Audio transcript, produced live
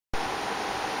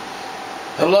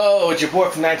Hello, it's your boy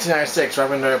from 1996. We're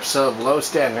having another episode of Low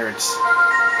Standards.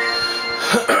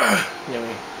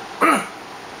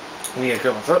 We need to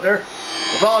clear my throat there.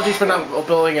 Apologies for not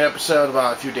uploading an episode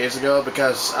about a few days ago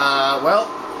because, well,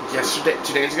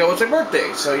 2 days ago was my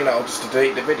birthday. So, you know, just to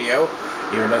delete the video,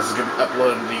 even though this is going to be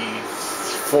uploaded the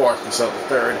 4th instead of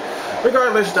the 3rd.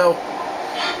 Regardless, though,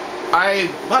 I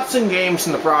bought some games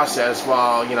in the process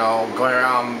while, you know, going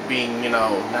around being, you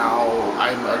know, now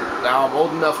I'm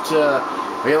old enough to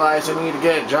realize I need to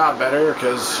get a job better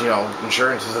because, you know,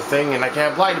 insurance is a thing and I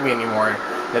can't apply to me anymore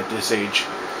at this age.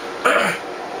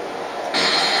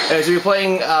 As we're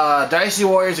playing Dynasty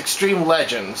Warriors Xtreme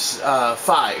Legends 5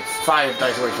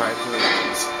 Dynasty Warriors 5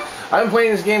 Legends. I've been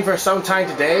playing this game for some time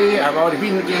today. I've already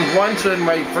beaten the game once with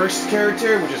my first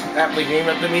character, which is aptly named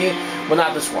after me, but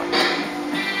not this one.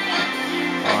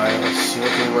 Alright, let's see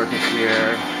what can work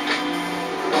here.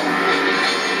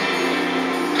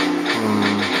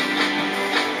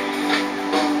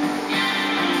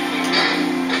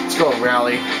 Let's go with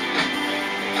Rally.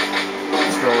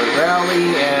 Let's go with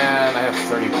Rally, and I have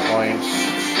 30 points.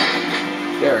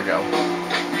 There we go.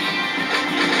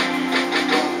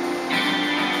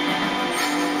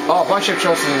 Oh, why should I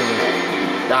show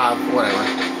some... whatever.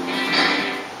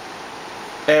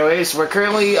 Anyways, we're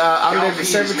currently under the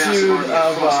servitude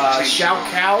of Xiao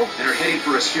Cao and are heading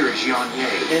for a sphere of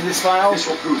Jianye. In this file. This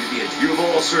will prove to be a you've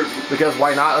all served. Because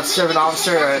why not? Let's serve an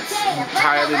officer that's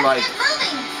entirely like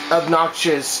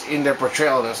obnoxious in their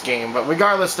portrayal in this game. But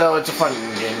regardless, though, it's a fun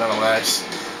game nonetheless.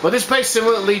 But this plays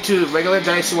similarly to regular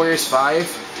Dynasty Warriors 5.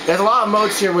 There's a lot of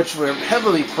modes here which were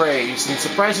heavily praised, and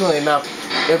surprisingly enough,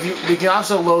 you can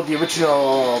also load the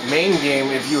original main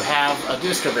game if you have a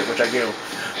disc of it, which I do.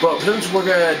 But since we're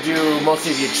going to do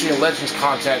mostly the Xtreme Legends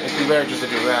content, it'd be better just to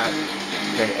do that.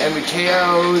 Okay, enemy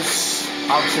KOs,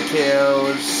 officer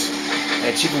KOs,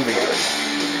 and achievement victory.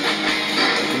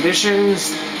 The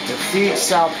conditions, defeat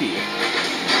Sao P.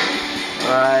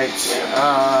 Alright,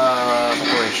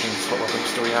 preparations, what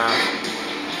weapons do we have?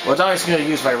 Well, it's always going to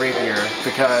use my rapier,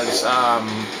 because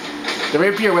the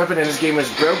rapier weapon in this game is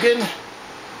broken.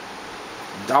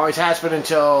 It always has been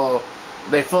until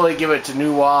they fully give it to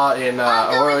Nuwa in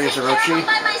Aurelius Orochi.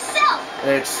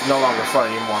 It's no longer fun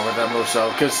anymore with that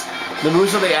moveset, because the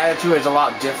moveset they added to it is a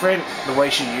lot different, the way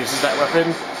she uses that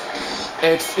weapon.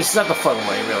 It's not the fun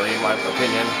way, really, in my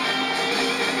opinion.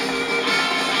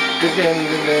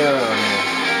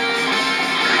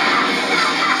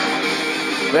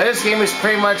 But this game is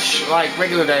pretty much like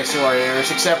regular Dynasty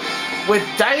Warriors, except with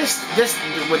Destiny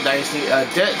mode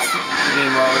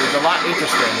is a lot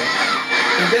interesting.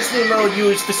 In Destiny mode, you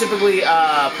would specifically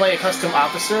play a custom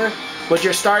officer, but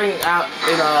you're starting out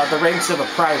in the ranks of a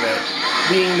private,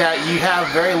 meaning that you have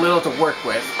very little to work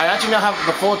with. I actually now have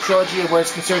the full trilogy of what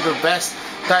is considered the best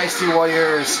Dynasty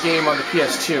Warriors game on the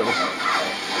PS2.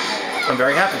 I'm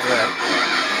very happy for that.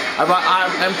 I bought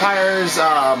Empires.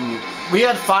 We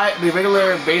had the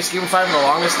regular base game 5 for the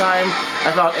longest time.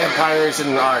 I found Empires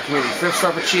in our community thrift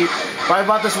store for cheap. But I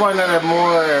bought this one at a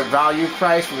more value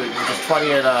price, which is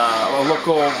 20 at a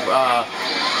local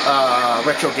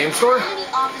retro game store.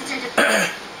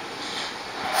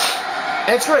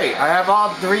 It's great. I have all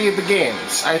 3 of the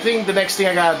games. I think the next thing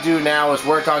I gotta do now is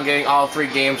work on getting all 3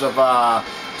 games of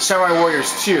Samurai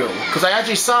Warriors 2. Because I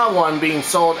actually saw one being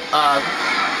sold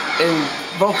in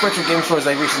both retro game stores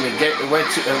I recently went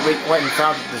and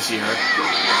found it this year.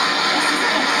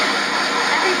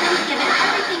 Everybody give it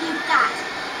everything you've got.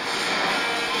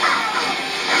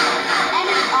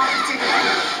 Enemy officer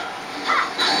defeated.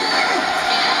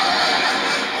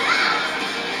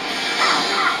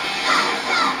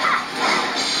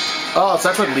 Oh, so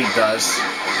that's what League does.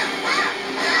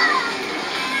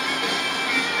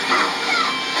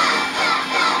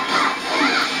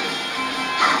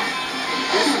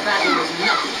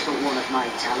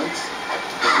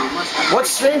 What's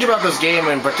strange about this game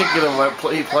in particular,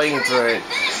 playing through it,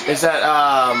 is that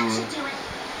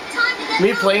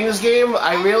me playing this game,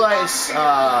 I realized,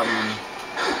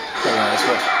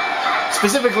 but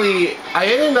specifically, I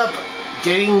ended up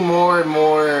getting more and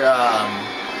more,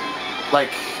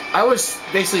 like, I was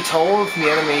basically told from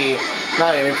the enemy,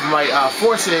 not enemy, from my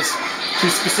forces to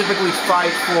specifically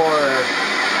fight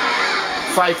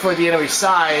for the enemy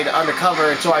side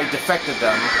undercover until I defected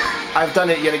them. I've done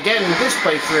it yet again in this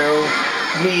playthrough,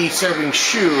 me serving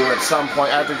Shu at some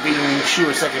point after beating Shu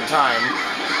a second time.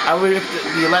 I read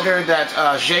the letter that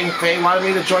Zhang Fei wanted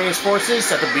me to join his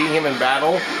forces after beating him in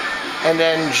battle, and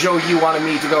then Zhou Yu wanted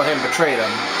me to go ahead and betray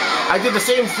them. I did the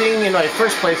same thing in my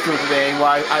first playthrough today,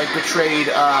 where I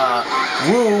betrayed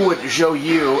Wu with Zhou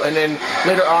Yu, and then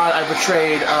later on I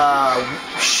betrayed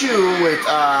Shu with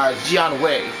Jian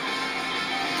Wei.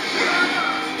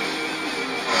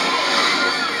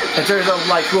 In terms of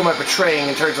like who am I portraying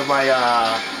in terms of my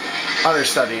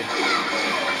understudy.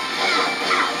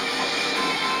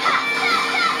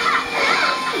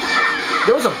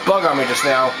 There was a bug on me just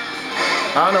now.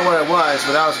 I don't know what it was,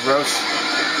 but that was gross.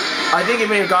 I think it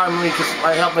may have gotten me because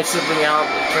I helped my sibling out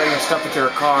carrying stuff into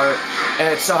her car, and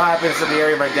it so happens that the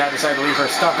area my dad decided to leave her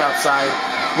stuff outside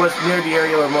was near the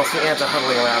area where most of the ants are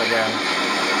huddling around again.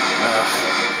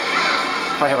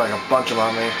 I have like a bunch of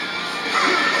them on me.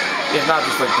 If not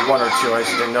just like one or two, I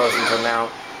just didn't notice until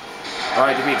now.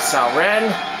 Alright, defeat Sal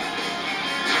Ren.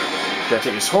 Gotta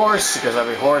take his horse, because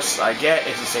every horse I get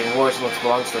is the same horse which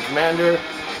belongs to the commander.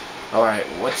 Alright,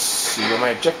 let's see what my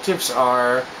objectives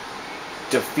are.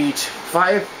 Defeat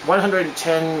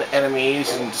 110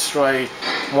 enemies and destroy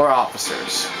more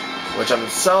officers, which I'm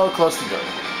so close to doing.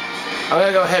 I'm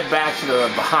gonna go head back to the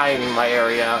behind my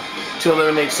area to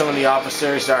eliminate some of the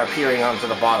officers that are appearing onto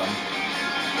the bottom.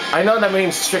 I know that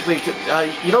means strictly,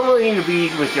 you don't really need to be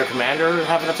with your commander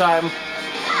half of the time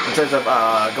in terms of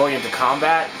going into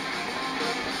combat.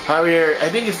 However, I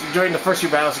think it's during the first few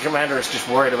battles the commander is just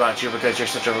worried about you because you're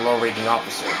such a low-rating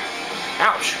officer.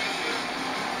 Ouch!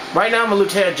 Right now I'm a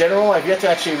lieutenant general. I've yet to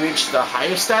actually reach the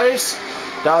highest status.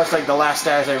 That was like the last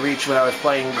status I reached when I was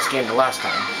playing this game the last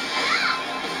time.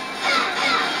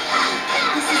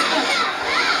 This is it.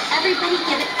 Everybody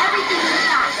give it everything you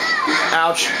got.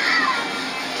 Ouch.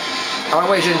 On my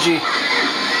way, Shinji.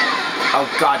 Oh,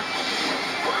 God.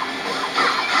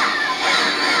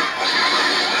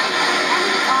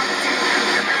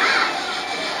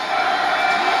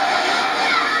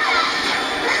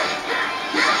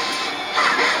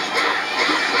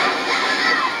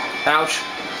 Ouch.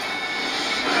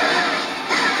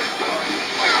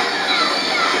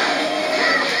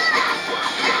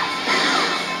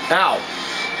 Ow.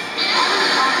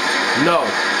 No.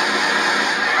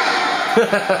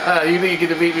 You think you can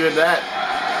defeat me with that?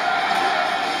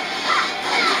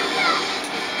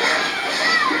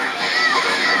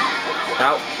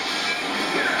 Ow.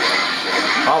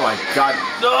 Oh my God.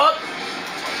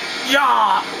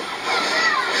 Yeah.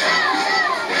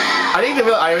 I think the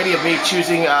real irony of me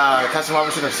choosing custom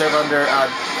officer to serve under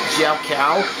Xiao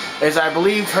Kao is I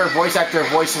believe her voice actor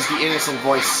voices the innocent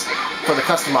voice for the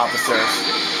custom officers.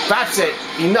 That's it.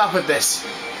 Enough of this.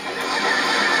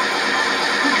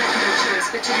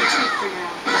 But to retreat for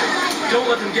now. Don't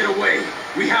let them get away.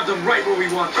 We have them right where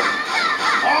we want them.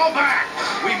 Fall back!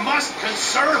 We must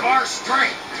conserve our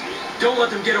strength. Don't let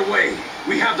them get away.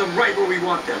 We have them right where we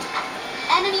want them.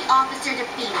 Enemy officer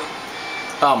defeated.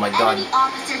 Oh my God. Enemy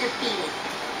officer defeated.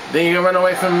 Think you can run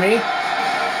away from me?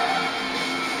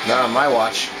 Not on my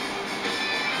watch.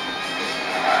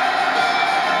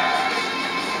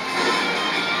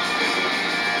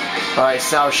 Alright,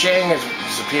 Cao Shang has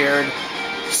disappeared.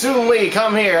 Sun Li,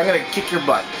 come here. I'm gonna kick your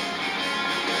butt.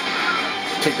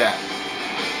 Take that.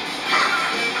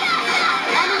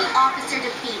 Enemy officer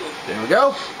defeated. There we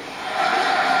go.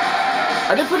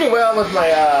 I did pretty well with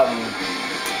my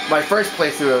my first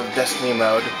playthrough of Destiny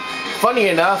mode. Funny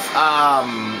enough,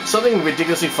 something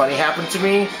ridiculously funny happened to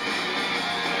me.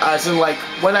 As in, like,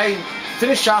 when I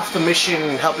finished off the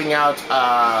mission helping out,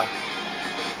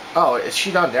 oh, is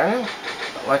she down there now?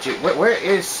 Watch it. Where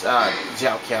is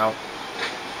Xiao Kao?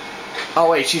 Oh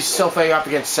wait, she's still fighting up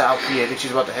against Sao Pi. I think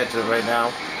she's about to head to it right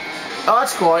now. Oh,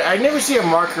 that's cool. I never see a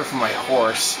marker for my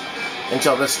horse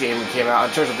until this game came out,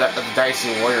 in terms of the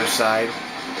Dynasty Warrior side.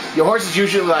 Your horse is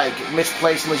usually like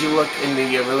misplaced unless you look in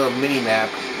the little mini map.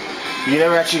 You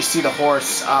never actually see the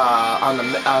horse on the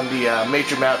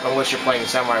major map unless you're playing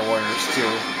Samurai Warriors 2.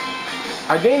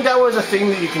 I think that was a thing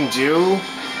that you can do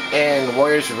in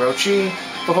Warriors Orochi,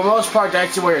 but for the most part,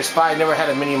 Dynasty Warriors 5 never had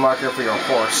a mini marker for your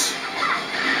horse.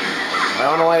 I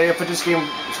don't know why they put this game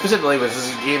specifically, but this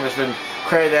game has been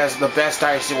credited as the best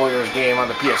Dynasty Warriors game on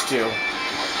the PS2.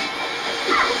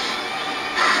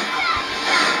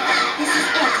 This is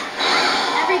it.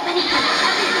 Everybody give it everything you got.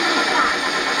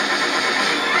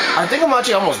 I think I'm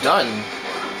actually almost done.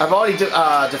 I've already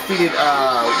defeated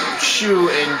Shu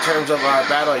in terms of our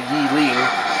battle at Yiling,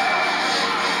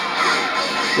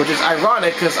 which is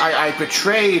ironic because I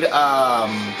betrayed. I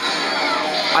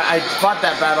fought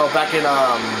that battle back in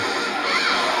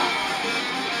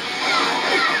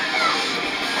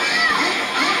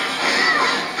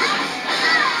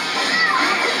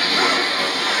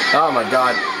Oh my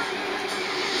God.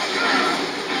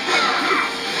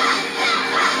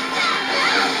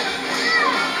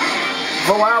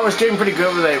 For a while I was doing pretty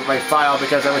good with my file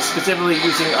because I was specifically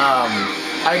using,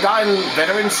 I got in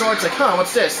veteran swords, like, huh,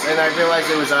 what's this? And I realized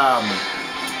it was,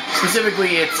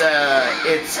 specifically it's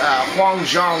Huang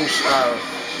Zhang's,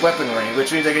 weaponry,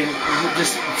 which means I can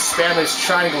just spam this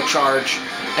triangle charge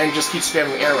and just keep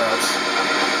spamming arrows.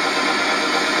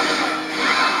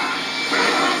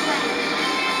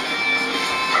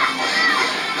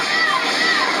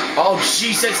 Oh,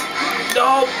 Jesus!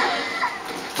 No!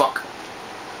 Fuck.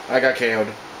 I got KO'd.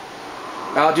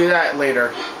 I'll do that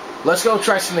later. Let's go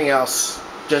try something else.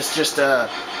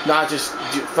 Not just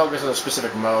focus on a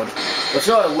specific mode. Let's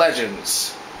go to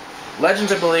Legends.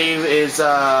 Legends, I believe, is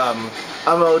a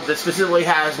mode that specifically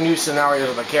has new scenarios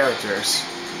of the characters.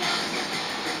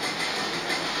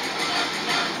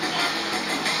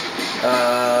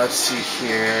 Let's see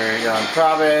here. Yan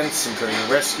Province, Imperial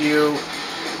Rescue,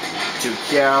 2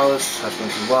 Cows,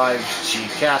 Husbands and Wives, G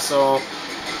Castle,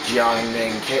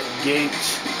 Jiangning Gate,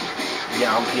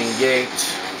 Yangping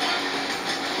Gate.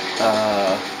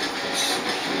 Let's see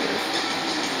here.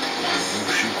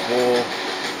 Wushu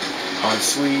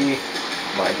Hansui,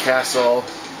 My Castle,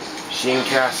 Xin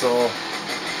Castle,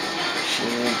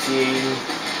 Xinting,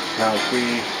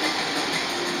 Naokui.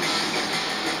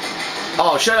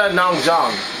 Oh, shut up,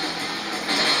 Nangzhang.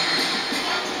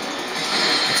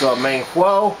 So,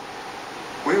 Menghuo.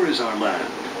 Where is our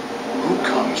land? Who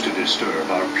comes to disturb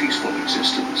our peaceful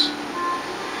existence?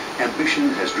 Ambition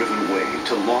has driven Wei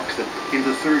to lock in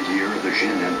the 3rd year of the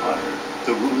Jin Empire.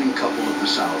 The ruling couple of the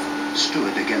South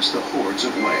stood against the hordes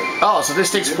of Wei. Oh, so this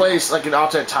takes place like an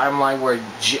alternate timeline where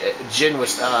Jin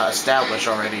was established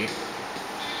already.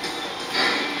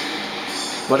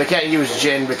 But I can't use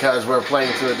Jin because we're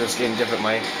playing through this game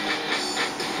differently.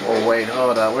 Oh wait,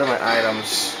 hold up, where are my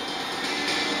items?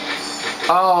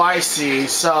 Oh, I see.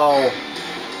 So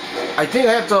I think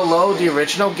I have to load the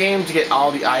original game to get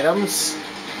all the items.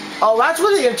 Oh, that's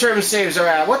where the interim saves are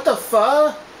at. What the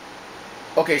fuck?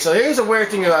 Okay, so here's a weird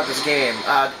thing about this game.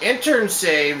 Interim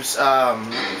saves,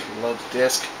 load the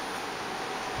disc,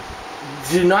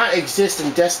 do not exist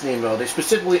in Destiny mode. They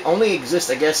specifically only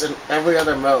exist, I guess, in every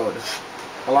other mode,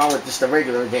 along with just the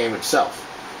regular game itself.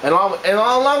 And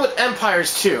along with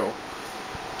Empires too.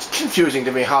 It's confusing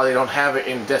to me how they don't have it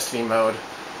in Destiny mode.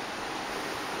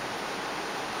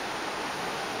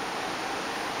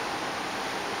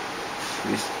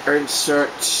 Insert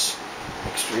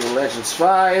Xtreme Legends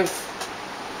 5.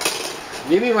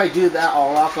 Maybe if I do that, I'll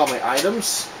unlock all my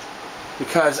items.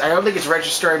 Because I don't think it's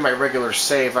registering my regular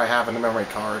save I have in the memory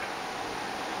card.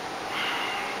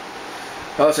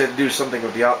 I also have to do something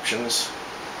with the options.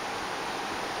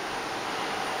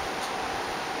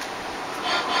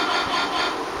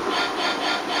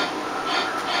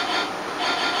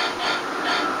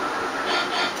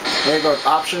 There you go with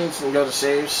options and go to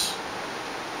saves.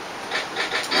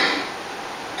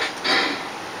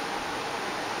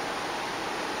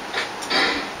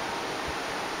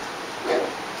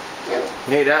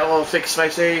 Okay, that will fix my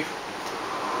save.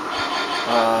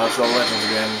 Let's go Legends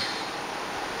again.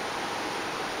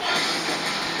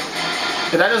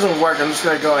 If that doesn't work, I'm just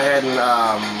going to go ahead and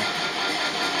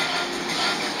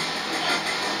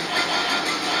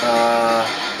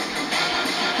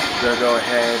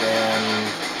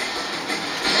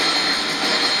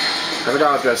I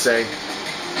forgot what I was going to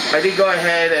say. I did go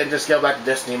ahead and just go back to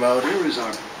Destiny mode. Where is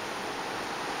our...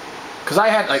 Because I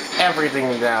had, like,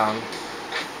 everything down.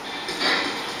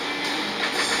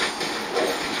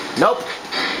 Nope.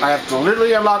 I have to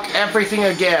literally unlock everything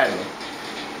again.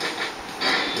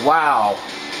 Wow.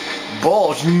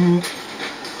 Bullshit.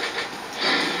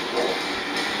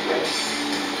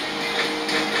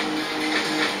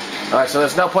 Alright, so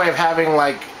there's no point of having,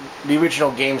 like, the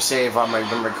original game save on my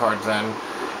memory card then.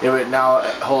 It would now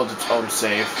hold its own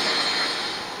save.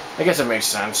 I guess it makes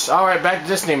sense. Alright, back to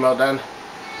Disney mode then.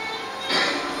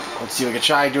 Let's see if we can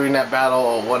try doing that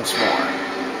battle once more.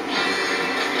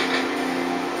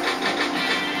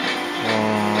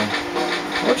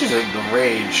 Which is the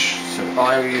rage? So, oh,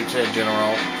 I have to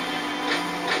general.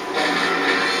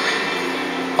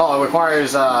 Oh, it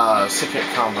requires 6-hit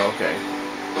combo. Okay.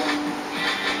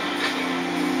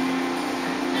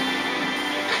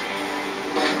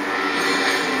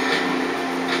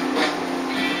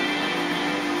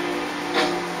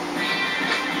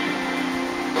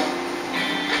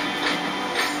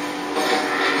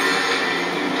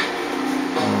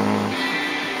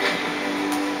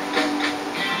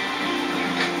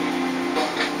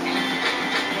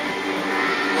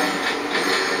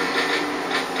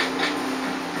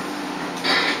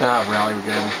 Ah, rally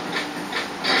again.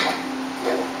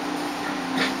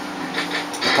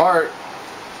 Apart.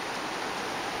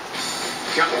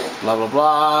 Blah blah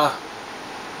blah.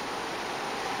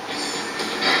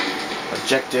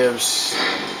 Objectives.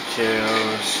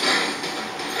 KOs.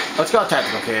 Let's go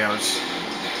tactical KOs.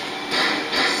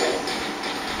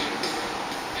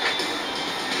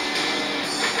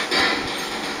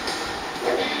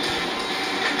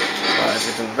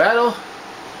 in the battle.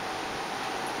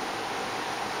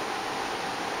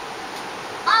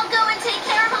 I'll go and take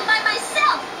care of him by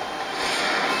myself.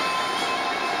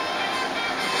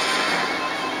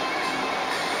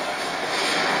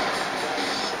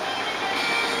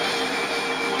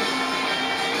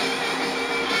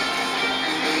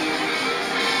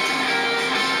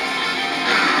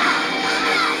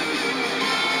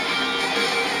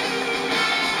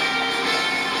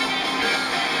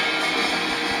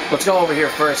 Let's go over here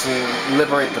first and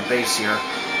liberate the base here.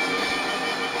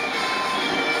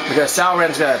 Because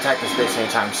Salren's gonna attack this base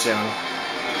anytime soon.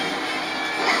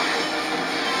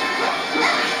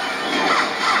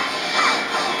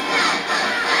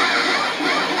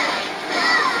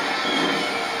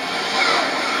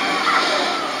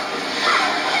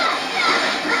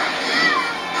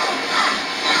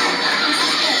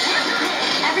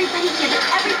 Everybody give it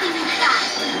everything you've got.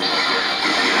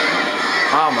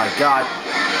 Oh my god.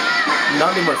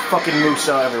 Nothing but fucking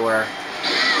Muso everywhere.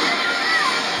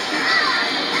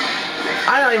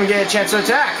 I don't even get a chance to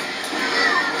attack.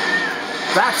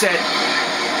 That's it.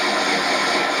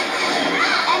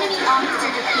 Enemy officer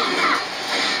defeated.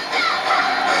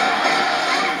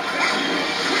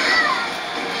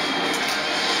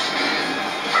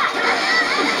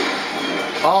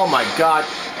 Oh my god.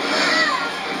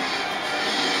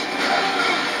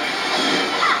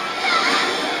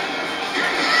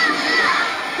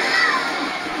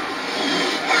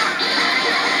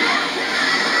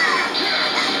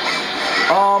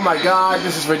 Oh my god,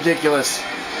 this is ridiculous.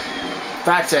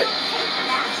 That's it.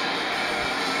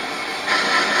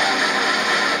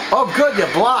 Oh good, you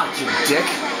blocked, you dick.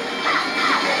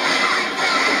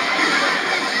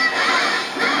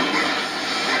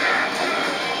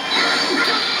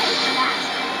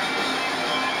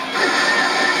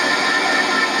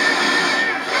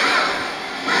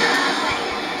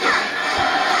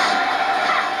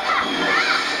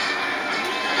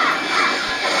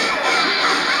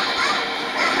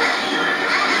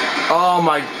 Oh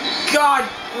my god,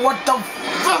 what the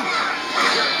fuck?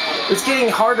 It's getting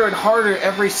harder and harder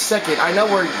every second. I know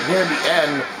we're near the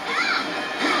end.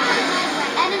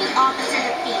 Enemy officer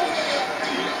defeated.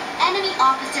 Enemy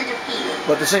officer defeated.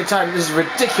 But at the same time, this is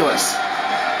ridiculous.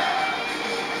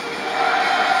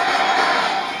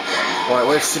 Alright,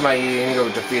 where's Sima Yi? I need to go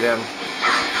defeat him.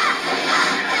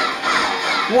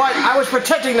 What? I was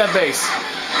protecting that base.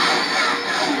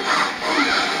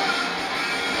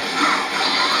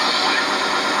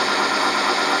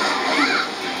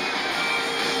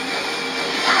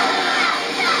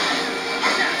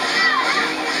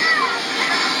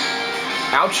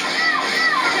 Ouch.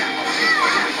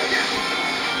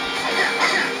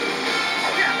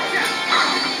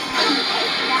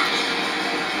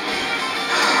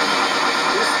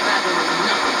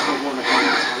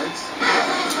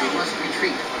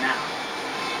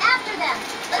 After them.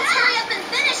 Let's hurry up and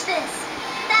finish this.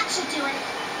 That should do it.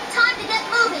 Time to get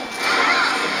moving.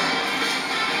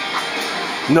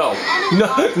 No.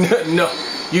 No, no, no.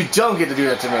 You don't get to do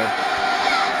that to me.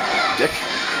 Dick.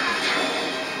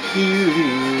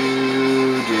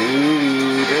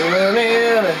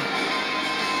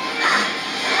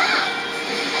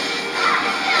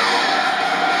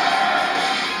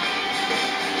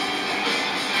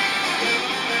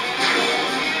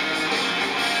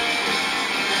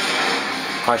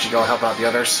 I should go help out the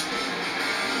others.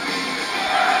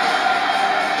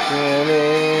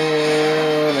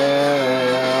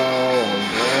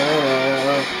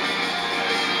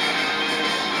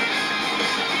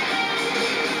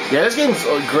 Yeah, this game's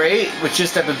great, it's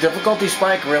just that the difficulty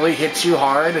spike really hits you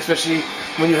hard, especially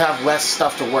when you have less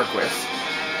stuff to work with.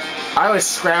 I was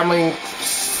scrambling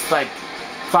like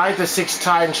 5 to 6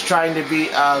 times trying to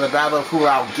beat the Battle of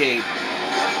Hulao Gate.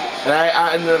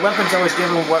 And the weapons I was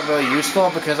given weren't really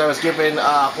useful because I was given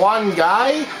Huan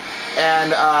Gai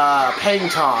and Peng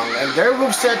Tong. And their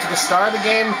moveset at the start of the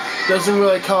game doesn't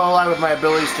really co-align with my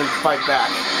abilities to fight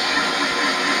back.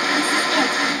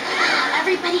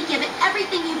 Everybody give it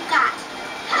everything you've got.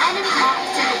 Enemy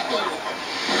officer defeated.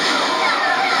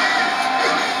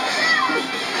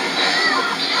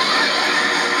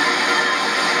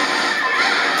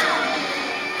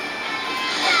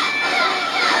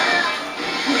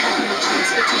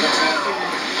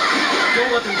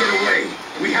 Don't let them get away.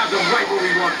 We have them right where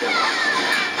we want them.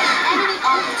 Enemy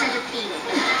officer defeated.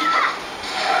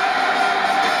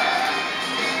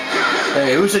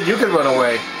 Hey, who said you could run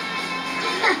away?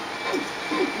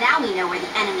 Now we know where the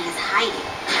enemy is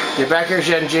hiding. Get back here,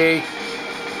 Genji.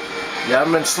 You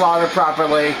haven't been slaughtered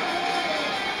properly.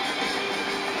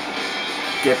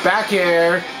 Get back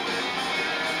here.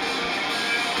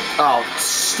 Oh,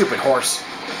 stupid horse.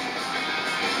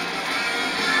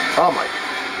 Oh my.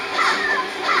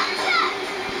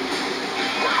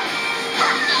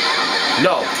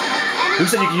 No. Who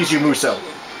said you could use your moveset?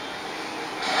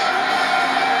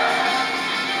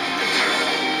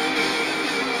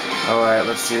 Alright,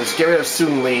 let's see. Let's get rid of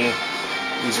Sun Li.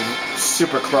 He's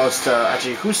super close to...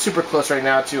 Actually, who's super close right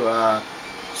now to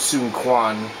Sun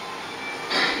Quan?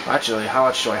 Actually, how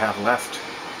much do I have left?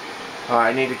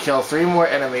 I need to kill 3 more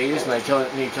enemies, and I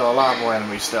need to kill a lot more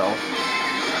enemies still.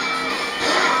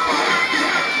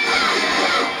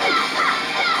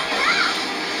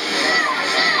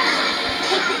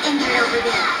 Take the injured over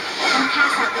there, and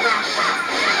pass out the rations.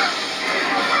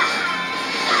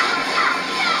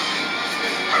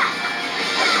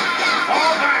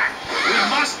 Fall back! We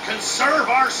must conserve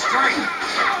our strength!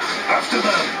 After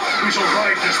them, we shall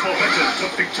ride this momentum to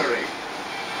victory.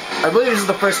 I believe this is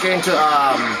the first game to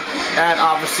add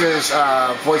officers'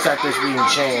 voice actors being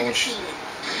changed.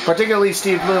 Particularly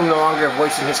Steve Bloom no longer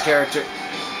voicing his character.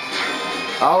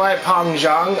 Alright, Pang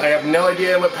Zhang, I have no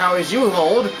idea what powers you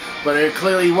hold, but there are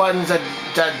clearly ones that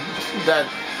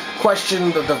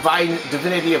question the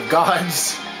divinity of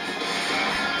gods.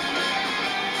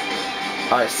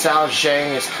 Alright, Cao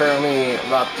Zhang is currently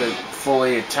about to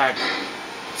fully attack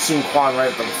Sun Quan right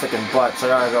at the freaking butt, so I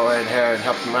gotta go ahead here and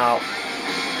help him out.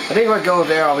 I think if I go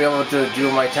there, I'll be able to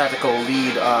do my tactical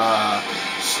lead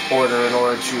order in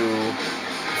order to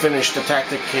finish the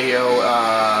tactic KO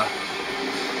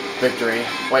victory.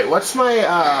 Wait, what's my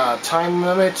time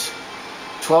limit?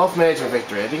 12 minutes for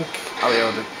victory. I think I'll be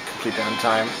able to complete that in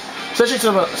time. Especially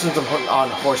since I'm on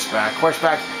horseback.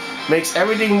 Horseback makes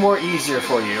everything more easier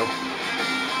for you.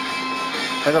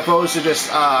 As opposed to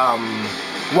just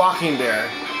walking there.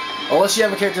 Unless you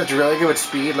have a character that's really good with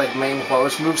speed, like main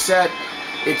Huo's moveset,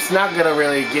 it's not gonna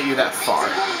really get you that far.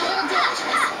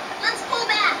 Let's pull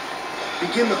back.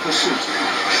 Begin the pursuit.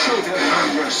 Show them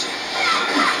no mercy.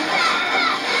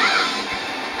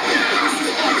 This is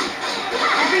it.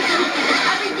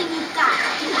 Everything you've got.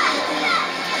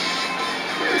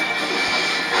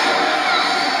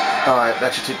 Alright,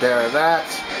 that should take care of that.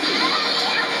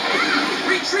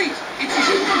 Retreat! It's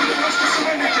too early for us to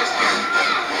surrender just yet!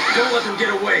 Don't let them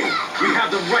get away. We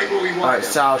have them right where we want Alright,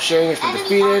 them. Cao Zhang has been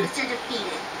defeated. Officer defeated.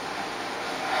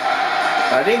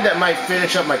 I think that might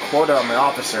finish up my quota on my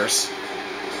officers.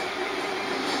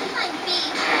 I'm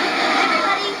beat.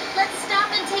 Everybody, let's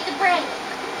stop and take a break.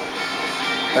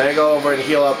 I'm gonna go over and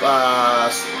heal up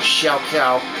Xiao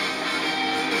Qiao.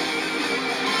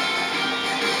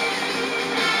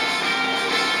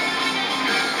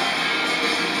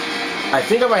 I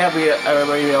think I might be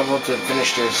able to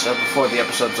finish this before the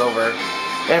episode's over.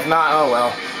 If not, oh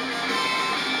well.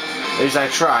 At least I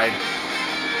tried.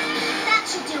 That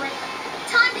should do it.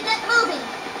 Time to get moving.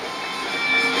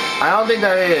 I don't think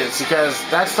that is, because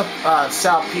that's the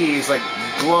Cao Pi's like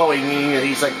glowing, meaning that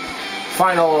he's like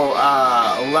final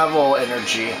level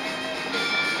energy.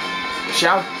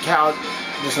 Xiao Qiao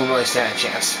doesn't really stand a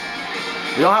chance.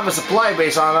 We don't have a supply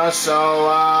base on us,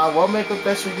 so we'll make the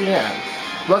best we can.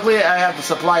 Luckily, I have the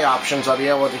supply option, so I'll be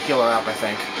able to heal her up, I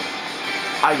think.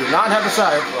 I do not have the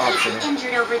side option. Take the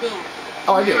injured over there.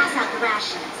 Oh, I do. Pass out the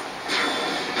rations.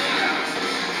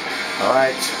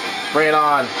 Alright, bring it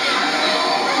on.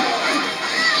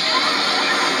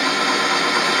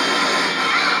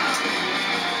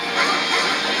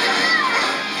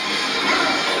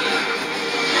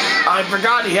 I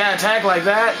forgot he had attack like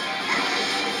that.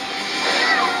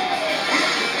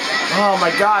 Oh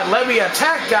my god, let me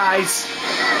attack, guys!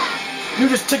 You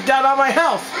just took down all my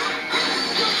health!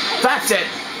 That's it!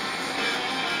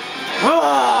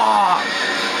 Ah!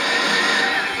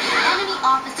 Enemy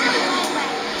officer away.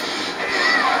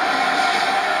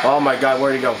 Oh my god,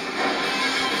 where'd he go?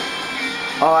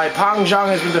 Alright, Pang Zhang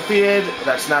has been defeated.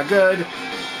 That's not good.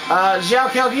 Xiao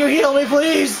Qiao, can you heal me,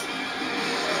 please?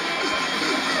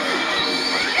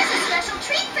 Here's a special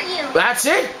treat for you. That's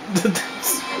it?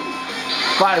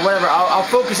 Fine, whatever. I'll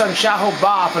focus on Xiao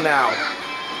Ba for now.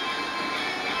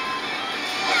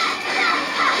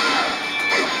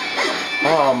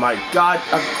 Oh my god,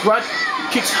 a grunt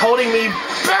keeps holding me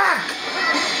back!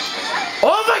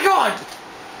 Oh my god!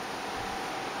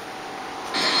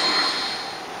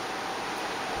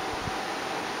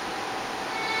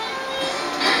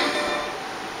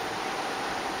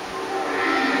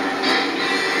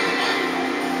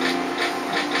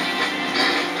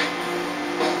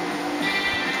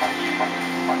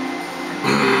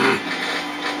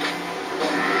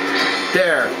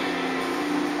 There.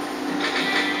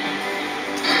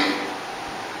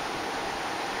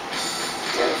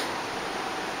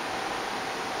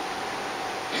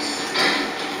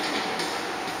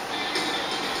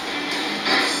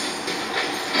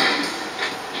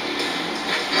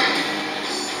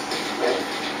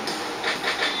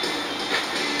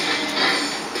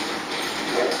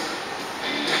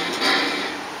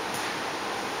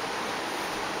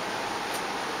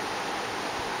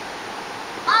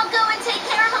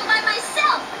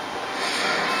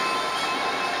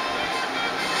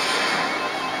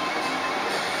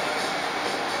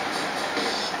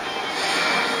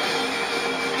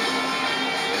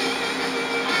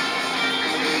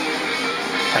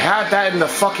 had that in the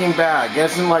fucking bag.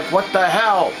 Isn't like, what the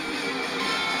hell?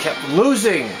 Kept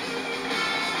losing.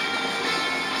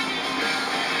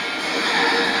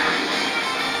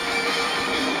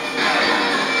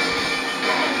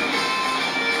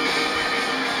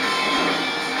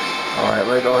 Alright,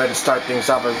 let's go ahead and start things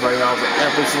up and bring out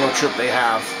every single troop they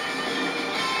have.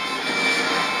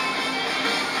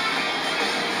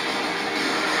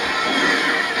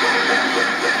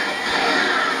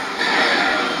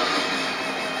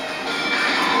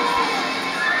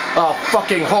 Oh,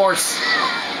 fucking horse!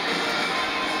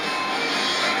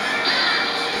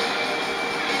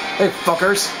 Hey,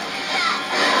 fuckers!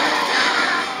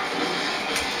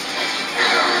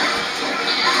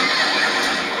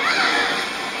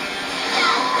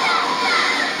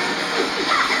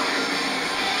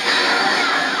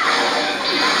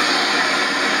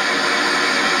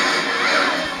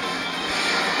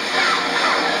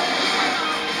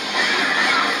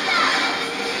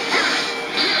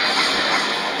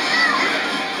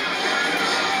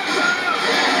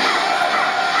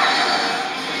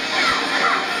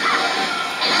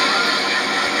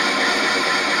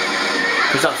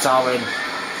 What's up, Solid?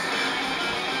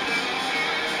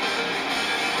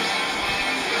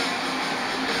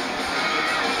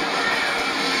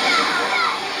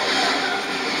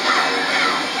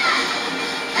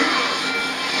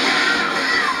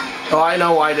 Oh, I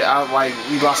know why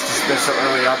we lost this so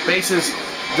early. Our bases,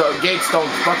 the gates don't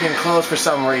fucking close for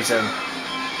some reason.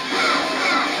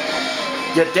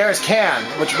 Yet theirs can,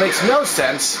 which makes no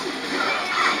sense.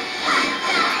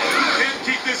 Can't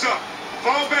keep this up.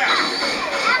 Fall back.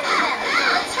 After them.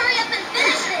 Let's hurry up and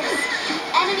finish this.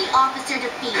 Enemy officer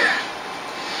defeated.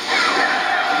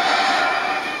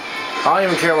 I don't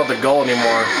even care about the goal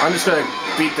anymore. I'm just gonna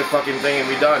beat the fucking thing and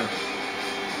be done.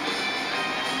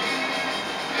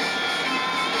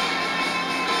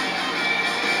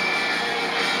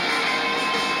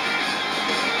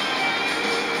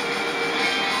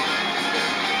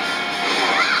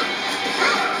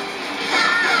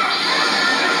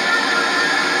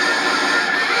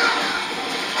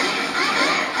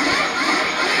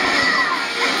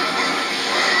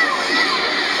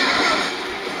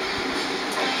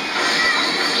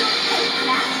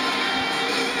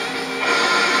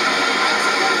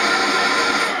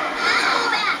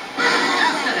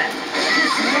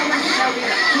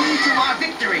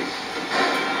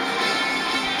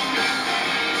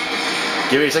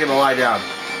 Give me a second to lie down.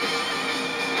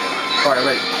 Alright, I'm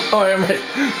ready. Alright, I'm ready.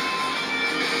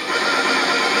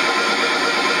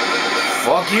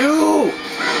 Fuck you!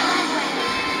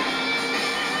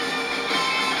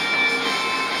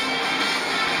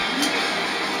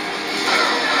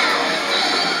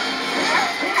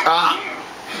 Ah!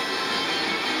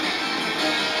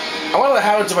 I wonder what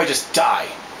happens if I just die.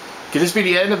 Could this be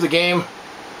the end of the game?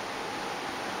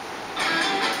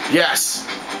 Yes!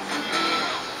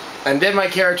 And then my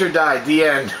character died. The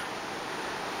end.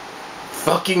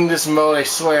 Fucking this mode, I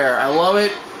swear. I love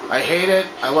it. I hate it.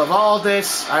 I love all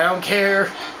this. I don't care.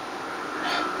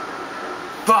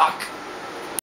 Fuck.